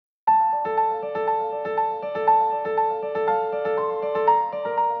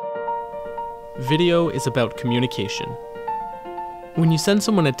Video is about communication. When you send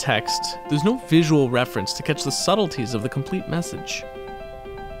someone a text, there's no visual reference to catch the subtleties of the complete message.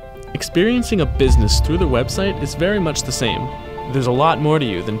 Experiencing a business through their website is very much the same. There's a lot more to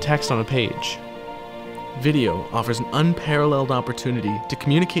you than text on a page. Video offers an unparalleled opportunity to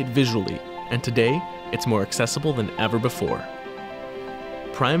communicate visually, and today, it's more accessible than ever before.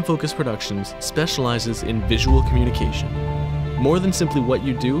 Prime Focus Productions specializes in visual communication. More than simply what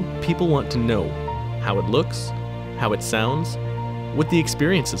you do, people want to know how it looks, how it sounds, what the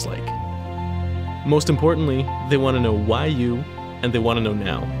experience is like. Most importantly, they want to know why you, and they want to know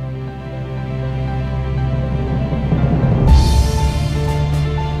now.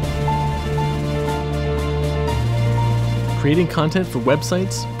 Creating content for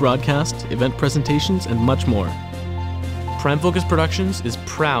websites, broadcasts, event presentations, and much more. Prime Focus Productions is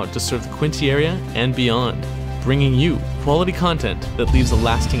proud to serve the Quincy area and beyond, bringing you quality content that leaves a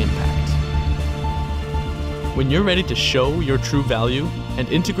lasting impact. When you're ready to show your true value and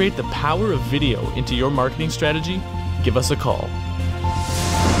integrate the power of video into your marketing strategy, give us a call.